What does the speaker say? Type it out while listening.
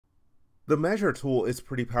The measure tool is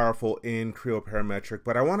pretty powerful in Creo Parametric,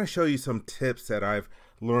 but I want to show you some tips that I've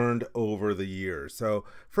learned over the years. So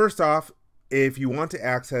first off, if you want to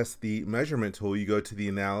access the measurement tool, you go to the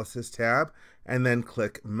Analysis tab and then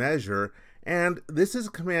click Measure. And this is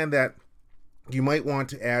a command that you might want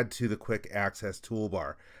to add to the Quick Access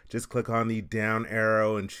Toolbar. Just click on the down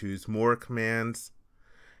arrow and choose More Commands.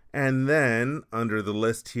 And then under the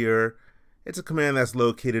list here, it's a command that's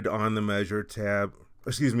located on the Measure tab,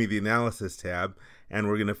 the Analysis tab, and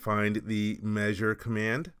we're going to find the Measure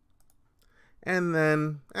command. And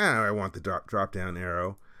then, I want the drop down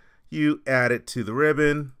arrow. You add it to the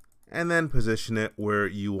ribbon, and then position it where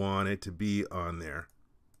you want it to be on there.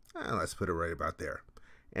 Let's put it right about there.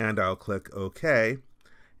 And I'll click OK.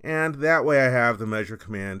 And that way I have the Measure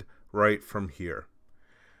command right from here.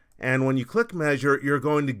 And when you click Measure, you're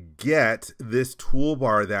going to get this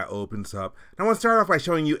toolbar that opens up. And I want to start off by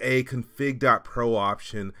showing you a config.pro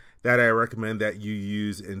option that I recommend that you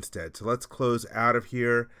use instead. So let's close out of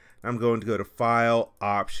here. I'm going to go to File,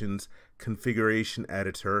 Options, Configuration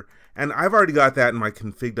Editor. And I've already got that in my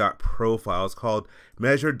config.pro file. It's called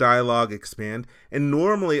Measure Dialog Expand. And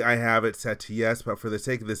normally I have it set to yes, but for the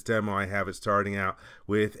sake of this demo, I have it starting out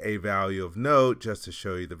with a value of note just to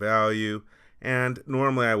show you the value. And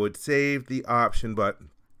normally I would save the option, but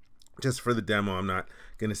just for the demo, I'm not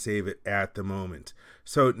going to save it at the moment.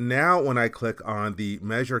 So now when I click on the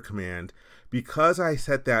Measure command, because I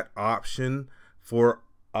set that option for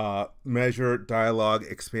Measure Dialog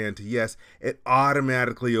Expand to yes, it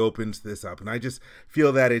automatically opens this up. And I just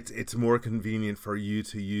feel that it's more convenient for you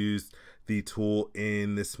to use the tool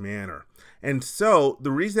in this manner. And so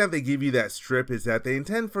the reason that they give you that strip is that they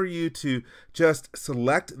intend for you to just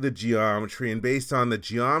select the geometry, and based on the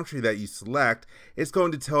geometry that you select, it's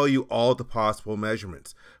going to tell you all the possible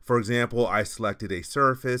measurements. For example, I selected a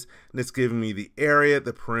surface and it's giving me the area,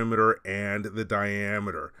 the perimeter, and the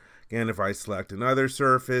diameter. Again, if I select another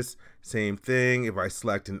surface, same thing. If I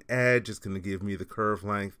select an edge, it's going to give me the curve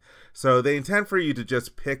length. So they intend for you to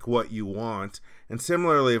just pick what you want. And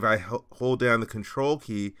similarly, if I hold down the Control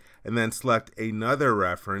key and then select another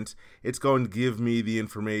reference, it's going to give me the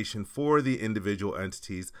information for the individual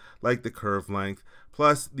entities, like the curve length,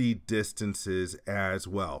 plus the distances as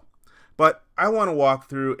well. But I want to walk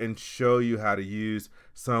through and show you how to use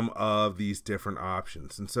some of these different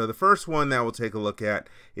options. And so the first one that we'll take a look at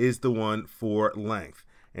is the one for length.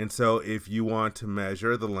 And so if you want to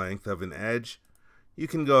measure the length of an edge, you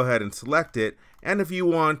can go ahead and select it. And if you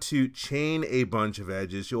want to chain a bunch of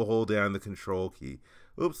edges, you'll hold down the Control key.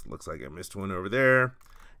 Oops, looks like I missed one over there.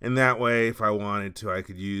 And that way, if I wanted to, I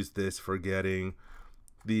could use this for getting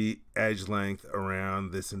the edge length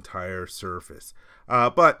around this entire surface.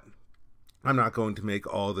 But I'm not going to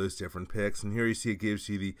make all those different picks. And here you see it gives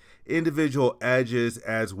you the individual edges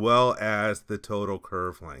as well as the total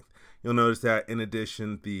curve length. You'll notice that in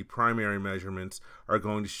addition, the primary measurements are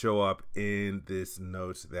going to show up in this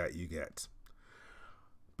note that you get.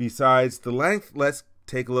 Besides the length, let's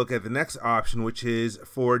take a look at the next option, which is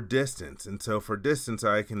for distance. And so for distance,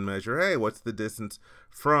 I can measure, hey, what's the distance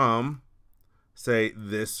from, say,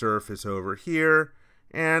 this surface over here?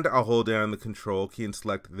 And I'll hold down the Control key and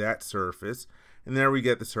select that surface. And there we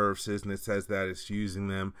get the surfaces, and it says that it's using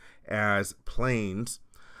them as planes.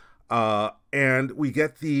 And we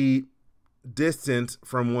get the distance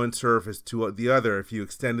from one surface to the other if you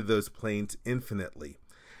extended those planes infinitely.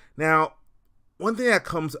 Now, one thing that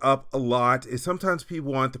comes up a lot is sometimes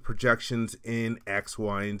people want the projections in X,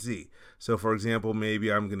 Y, and Z. So for example,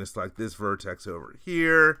 maybe I'm going to select this vertex over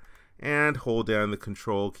here and hold down the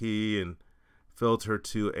Control key and filter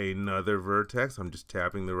to another vertex. I'm just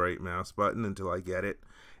tapping the right mouse button until I get it.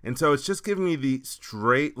 And so it's just giving me the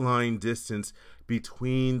straight line distance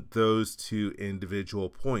between those two individual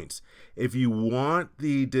points. If you want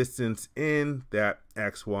the distance in that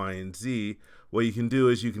X, Y, and Z, what you can do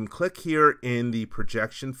is you can click here in the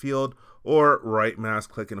projection field, or right mouse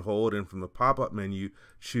click and hold, and from the pop-up menu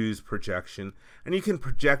choose projection, and you can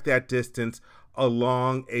project that distance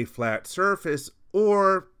along a flat surface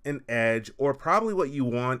or an edge, or probably what you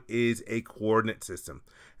want is a coordinate system.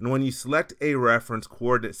 And when you select a reference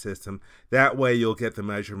coordinate system, that way you'll get the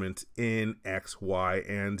measurements in X, Y,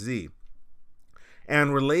 and Z.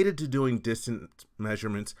 And related to doing distance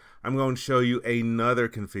measurements, I'm going to show you another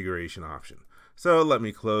configuration option. So let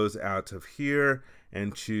me close out of here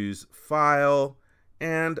and choose File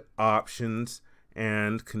and Options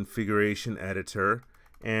and Configuration Editor.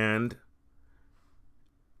 And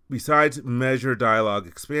besides Measure Dialog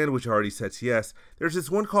Expand, which already sets yes, there's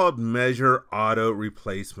this one called Measure Auto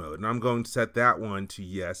Replace Mode, and I'm going to set that one to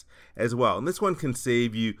yes as well. And this one can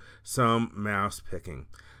save you some mouse picking.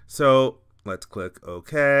 So let's click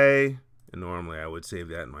OK. And normally I would save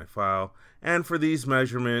that in my file. And for these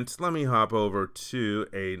measurements, let me hop over to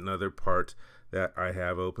another part that I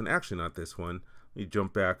have open. Actually, not this one. Let me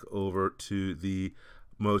jump back over to the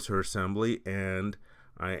motor assembly, and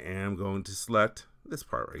I am going to select this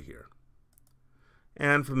part right here.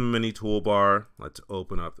 And from the mini toolbar, let's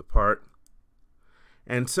open up the part.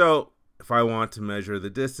 And so if I want to measure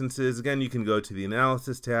the distances, again, you can go to the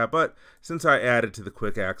Analysis tab, but since I added to the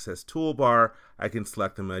Quick Access Toolbar, I can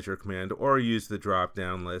select the Measure command or use the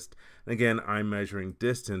drop-down list. And again, I'm measuring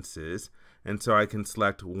distances, and so I can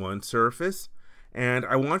select one surface. And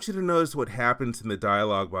I want you to notice what happens in the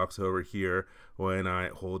dialog box over here when I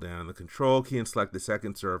hold down the Control key and select the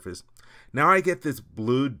second surface. Now I get this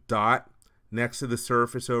blue dot next to the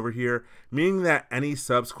surface over here, meaning that any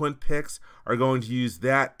subsequent picks are going to use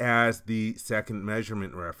that as the second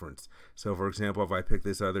measurement reference. So for example, if I pick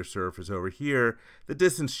this other surface over here, the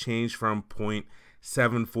distance changed from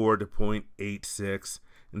 0.74 to 0.86,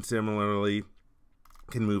 and similarly,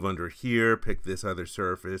 can move under here, pick this other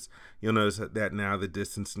surface. You'll notice that now the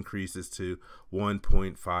distance increases to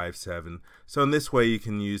 1.57. So in this way, you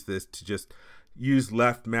can use this to just use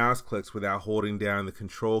left mouse clicks without holding down the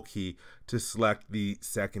Control key to select the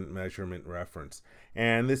second measurement reference.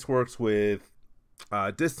 And this works with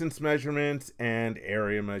distance measurements and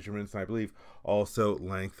area measurements, and I believe also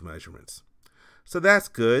length measurements. So that's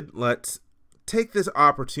good. Let's take this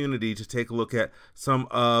opportunity to take a look at some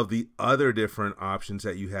of the other different options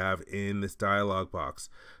that you have in this dialog box.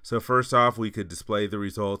 So first off, we could display the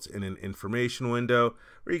results in an information window,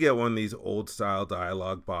 where you get one of these old style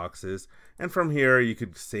dialog boxes. And from here, you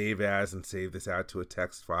could save as and save this out to a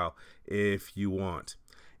text file if you want.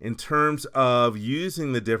 In terms of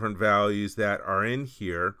using the different values that are in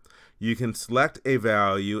here, you can select a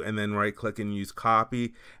value and then right click and use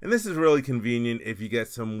copy. And this is really convenient if you get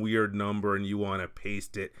some weird number and you want to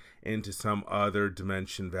paste it into some other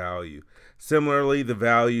dimension value. Similarly, the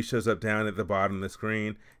value shows up down at the bottom of the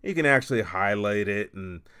screen. You can actually highlight it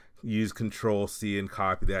and use Control C and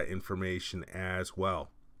copy that information as well.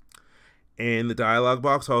 In the dialog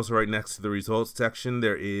box, also right next to the results section,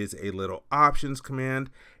 there is a little options command,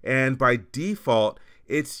 and by default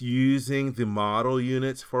it's using the model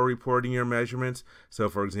units for reporting your measurements. So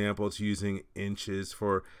for example, it's using inches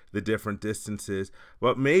for the different distances,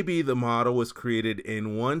 but maybe the model was created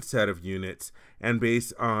in one set of units, and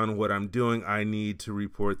based on what I'm doing, I need to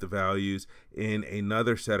report the values in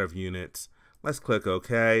another set of units. Let's click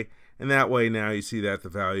OK, and that way now you see that the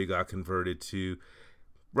value got converted to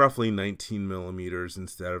roughly 19 millimeters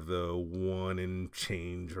instead of the 1 and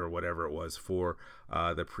change or whatever it was for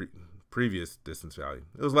the previous distance value.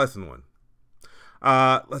 It was less than 1.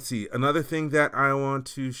 Let's see, another thing that I want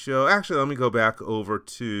to show, actually let me go back over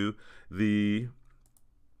to the,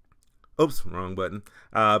 oops, wrong button,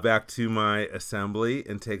 back to my assembly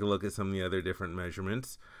and take a look at some of the other different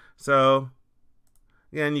measurements. So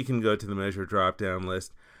again, you can go to the measure drop down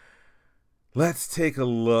list. Let's take a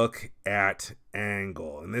look at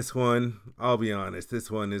angle. And this one, I'll be honest,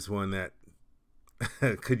 this one is one that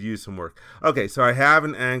could use some work. Okay, so I have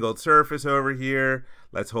an angled surface over here.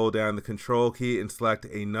 Let's hold down the Control key and select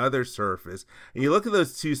another surface. And you look at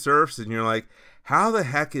those two surfaces and you're like, how the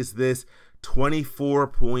heck is this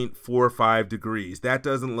 24.45 degrees? That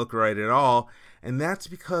doesn't look right at all. And that's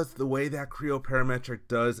because the way that Creo Parametric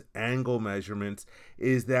does angle measurements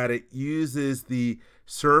is that it uses the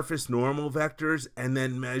surface normal vectors and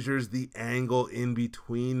then measures the angle in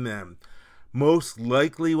between them. Most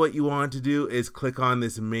likely what you want to do is click on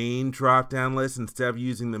this main drop down list. Instead of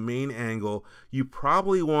using the main angle, you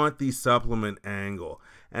probably want the supplement angle.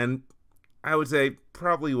 And I would say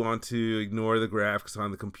probably want to ignore the graphics on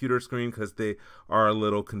the computer screen because they are a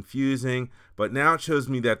little confusing. But now it shows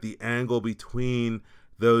me that the angle between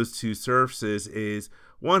those two surfaces is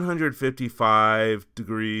 155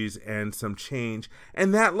 degrees and some change,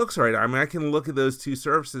 and that looks right. I mean, I can look at those two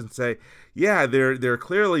surfaces and say, yeah, they're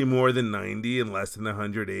clearly more than 90 and less than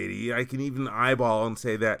 180. I can even eyeball and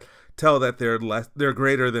say that, tell that they're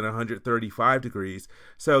greater than 135 degrees.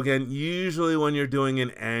 So again, usually when you're doing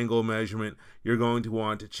an angle measurement, you're going to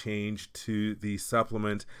want to change to the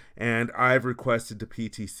supplement, and I've requested to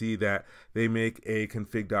PTC that they make a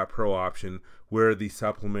config.pro option where the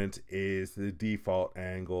supplement is the default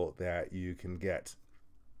angle that you can get.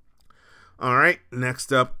 All right,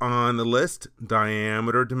 next up on the list,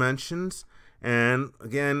 diameter dimensions. And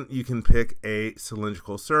again, you can pick a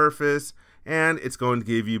cylindrical surface, and it's going to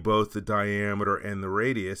give you both the diameter and the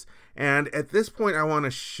radius. And at this point, I want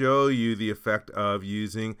to show you the effect of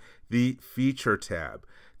using the Feature tab.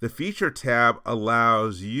 The Feature tab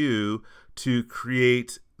allows you to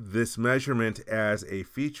create this measurement as a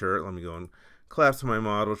feature, let me go and collapse my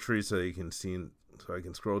model tree so you can see, so I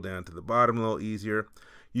can scroll down to the bottom a little easier.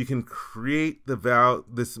 You can create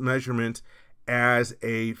this measurement as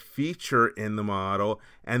a feature in the model,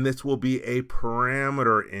 and this will be a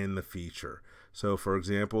parameter in the feature. So for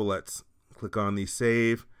example, let's click on the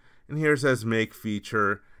save, and here it says make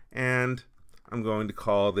feature, and I'm going to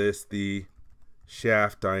call this the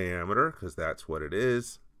shaft diameter because that's what it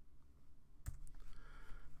is.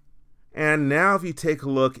 And now if you take a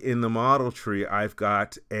look in the model tree, I've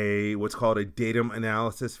got what's called a datum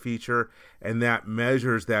analysis feature, and that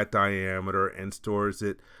measures that diameter and stores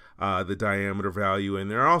it, the diameter value,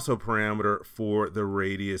 and there are also parameter for the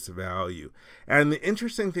radius value. And the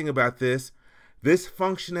interesting thing about this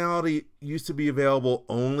functionality used to be available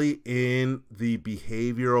only in the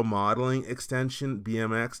behavioral modeling extension,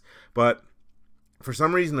 BMX, but for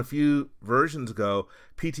some reason, a few versions ago,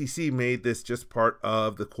 PTC made this just part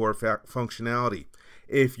of the core functionality.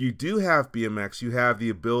 If you do have BMX, you have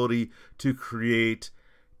the ability to create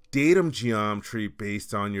datum geometry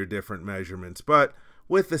based on your different measurements. But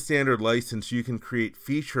with the standard license, you can create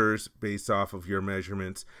features based off of your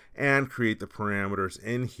measurements and create the parameters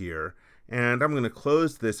in here. And I'm going to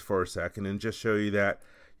close this for a second and just show you that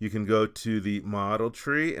you can go to the model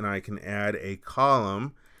tree, and I can add a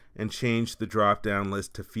column and change the drop-down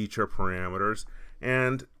list to feature parameters.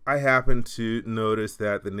 And I happen to notice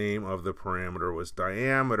that the name of the parameter was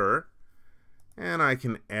diameter, and I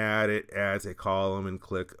can add it as a column and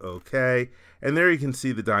click OK. And there you can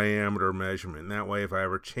see the diameter measurement. And that way, if I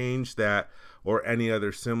ever change that or any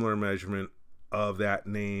other similar measurement of that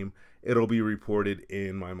name, it'll be reported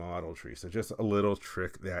in my model tree. So just a little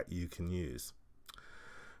trick that you can use.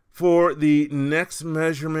 For the next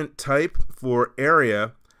measurement type, for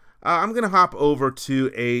area, I'm going to hop over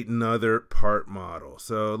to another part model.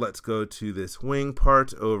 So let's go to this wing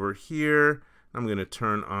part over here. I'm going to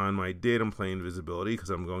turn on my datum plane visibility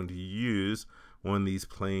because I'm going to use one of these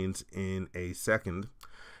planes in a second.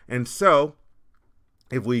 And so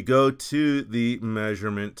if we go to the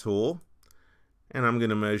measurement tool, and I'm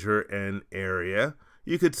going to measure an area,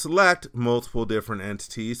 you could select multiple different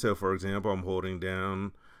entities. So for example, I'm holding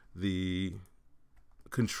down the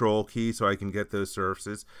control key so I can get those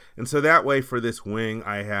surfaces. And so that way for this wing,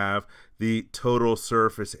 I have the total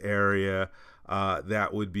surface area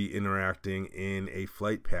that would be interacting in a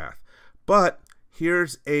flight path. But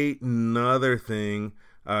here's another thing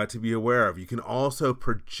to be aware of. You can also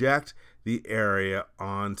project the area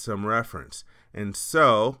on some reference. And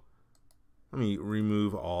so let me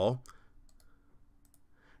remove all.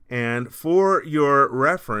 And for your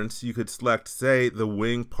reference, you could select, say, the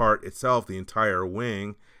wing part itself, the entire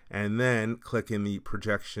wing, and then click in the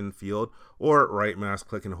projection field, or right mouse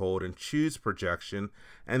click and hold and choose projection,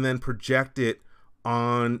 and then project it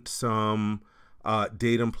on some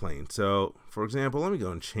datum plane. So for example, let me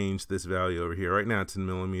go and change this value over here. Right now it's in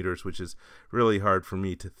millimeters, which is really hard for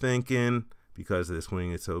me to think in because this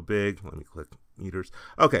wing is so big. Let me click meters.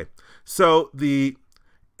 Okay, so the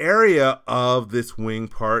area of this wing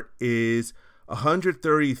part is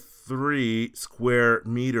 133 square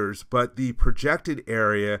meters, but the projected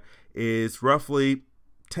area is roughly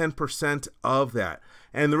 10% of that.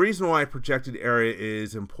 And the reason why projected area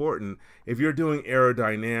is important, if you're doing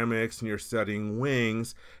aerodynamics and you're studying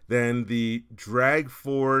wings, then the drag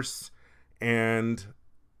force and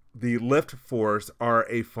the lift force are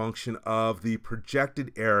a function of the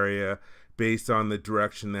projected area based on the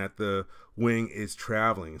direction that the wing is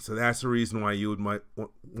traveling. So that's the reason why you might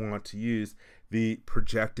want to use the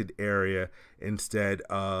projected area instead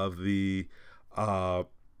of the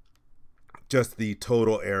just the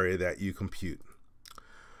total area that you compute.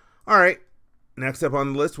 All right, next up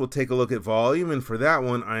on the list, we'll take a look at volume, and for that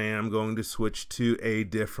one, I am going to switch to a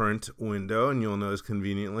different window, and you'll notice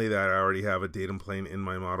conveniently that I already have a datum plane in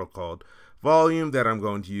my model called volume that I'm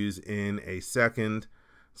going to use in a second.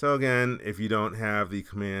 So again, if you don't have the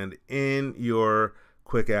command in your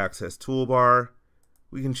quick access toolbar,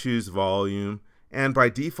 we can choose volume, and by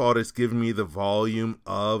default it's giving me the volume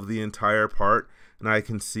of the entire part, and I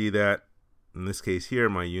can see that in this case here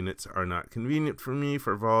my units are not convenient for me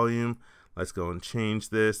for volume. Let's go and change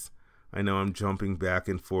this. I know I'm jumping back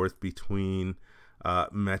and forth between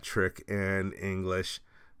metric and English.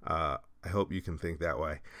 I hope you can think that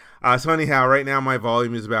way. So anyhow, right now my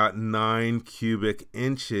volume is about 9 cubic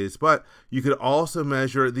inches, but you could also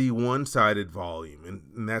measure the one-sided volume,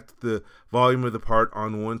 and that's the volume of the part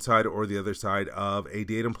on one side or the other side of a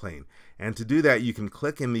datum plane. And to do that, you can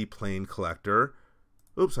click in the plane collector.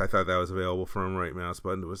 Oops, I thought that was available from right mouse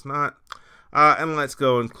button. It was not. And let's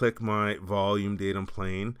go and click my volume datum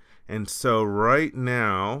plane. And so right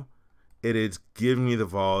now, it is giving me the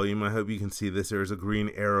volume. I hope you can see this. There's a green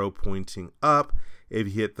arrow pointing up. If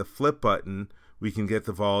you hit the flip button, we can get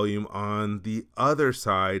the volume on the other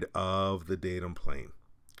side of the datum plane.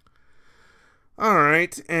 All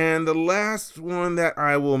right, and the last one that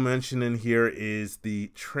I will mention in here is the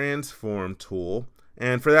transform tool.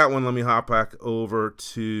 And for that one, let me hop back over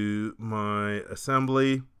to my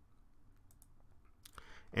assembly.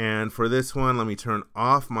 And for this one, let me turn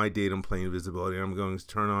off my datum plane visibility. I'm going to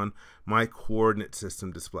turn on my coordinate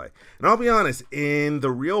system display. And I'll be honest, in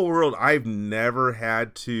the real world, I've never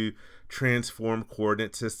had to transform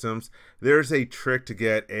coordinate systems. There's a trick to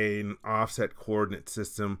get an offset coordinate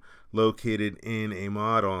system located in a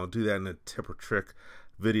model. I'll do that in a tip or trick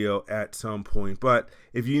video at some point. But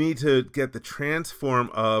if you need to get the transform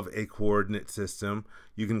of a coordinate system,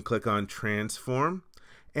 you can click on transform.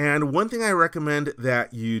 And one thing I recommend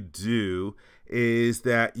that you do is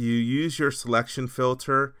that you use your selection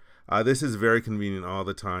filter. This is very convenient all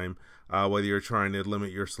the time, whether you're trying to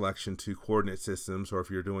limit your selection to coordinate systems or if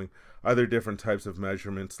you're doing other different types of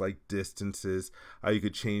measurements like distances. You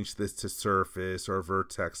could change this to surface or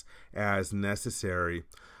vertex as necessary.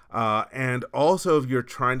 And also, if you're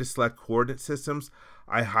trying to select coordinate systems,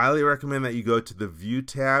 I highly recommend that you go to the View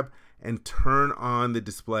tab and turn on the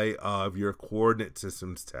display of your coordinate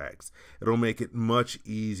systems tags. It'll make it much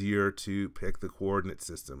easier to pick the coordinate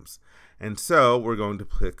systems. And so we're going to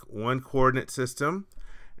pick one coordinate system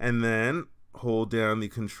and then hold down the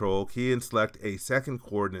control key and select a second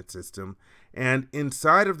coordinate system. And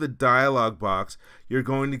inside of the dialog box, you're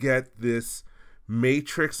going to get this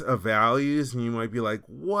matrix of values, and you might be like,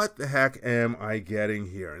 what the heck am I getting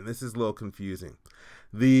here? And this is a little confusing.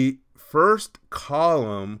 The first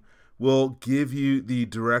column will give you the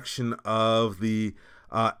direction of the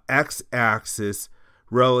x-axis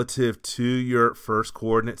relative to your first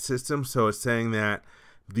coordinate system. So it's saying that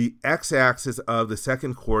the x-axis of the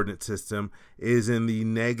second coordinate system is in the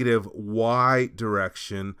negative y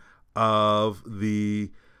direction of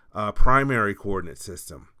the primary coordinate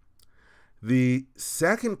system. The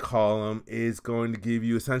second column is going to give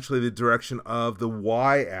you essentially the direction of the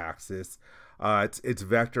y-axis. It's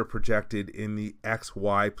vector projected in the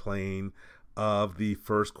xy plane of the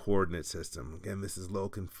first coordinate system. Again, this is a little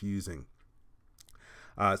confusing.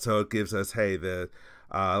 So it gives us, hey,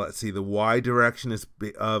 let's see, the y direction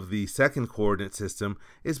of the second coordinate system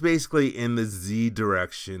is basically in the z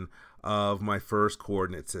direction of my first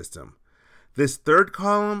coordinate system. This third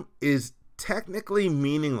column is technically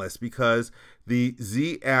meaningless because the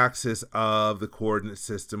z-axis of the coordinate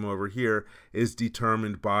system over here is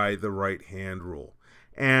determined by the right-hand rule.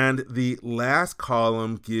 And the last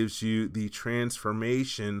column gives you the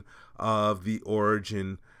transformation of the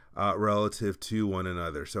origin relative to one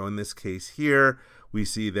another. So in this case here, we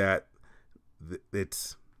see that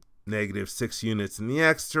it's -6 units in the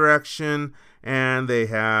x direction, and they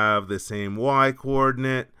have the same y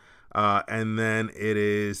coordinate, and then it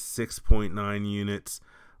is 6.9 units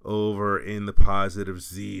over in the positive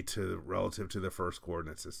z relative to the first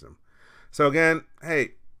coordinate system. So again,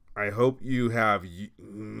 hey, I hope you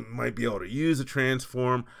might be able to use a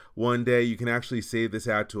transform one day. You can actually save this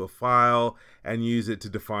out to a file and use it to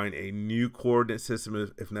define a new coordinate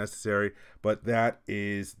system if necessary, but that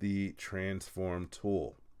is the transform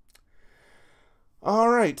tool. All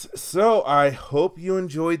right, so I hope you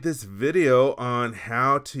enjoyed this video on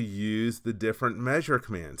how to use the different measure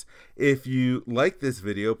commands. If you like this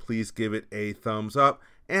video, please give it a thumbs up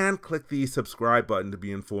and click the subscribe button to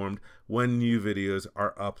be informed when new videos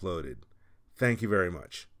are uploaded. Thank you very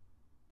much.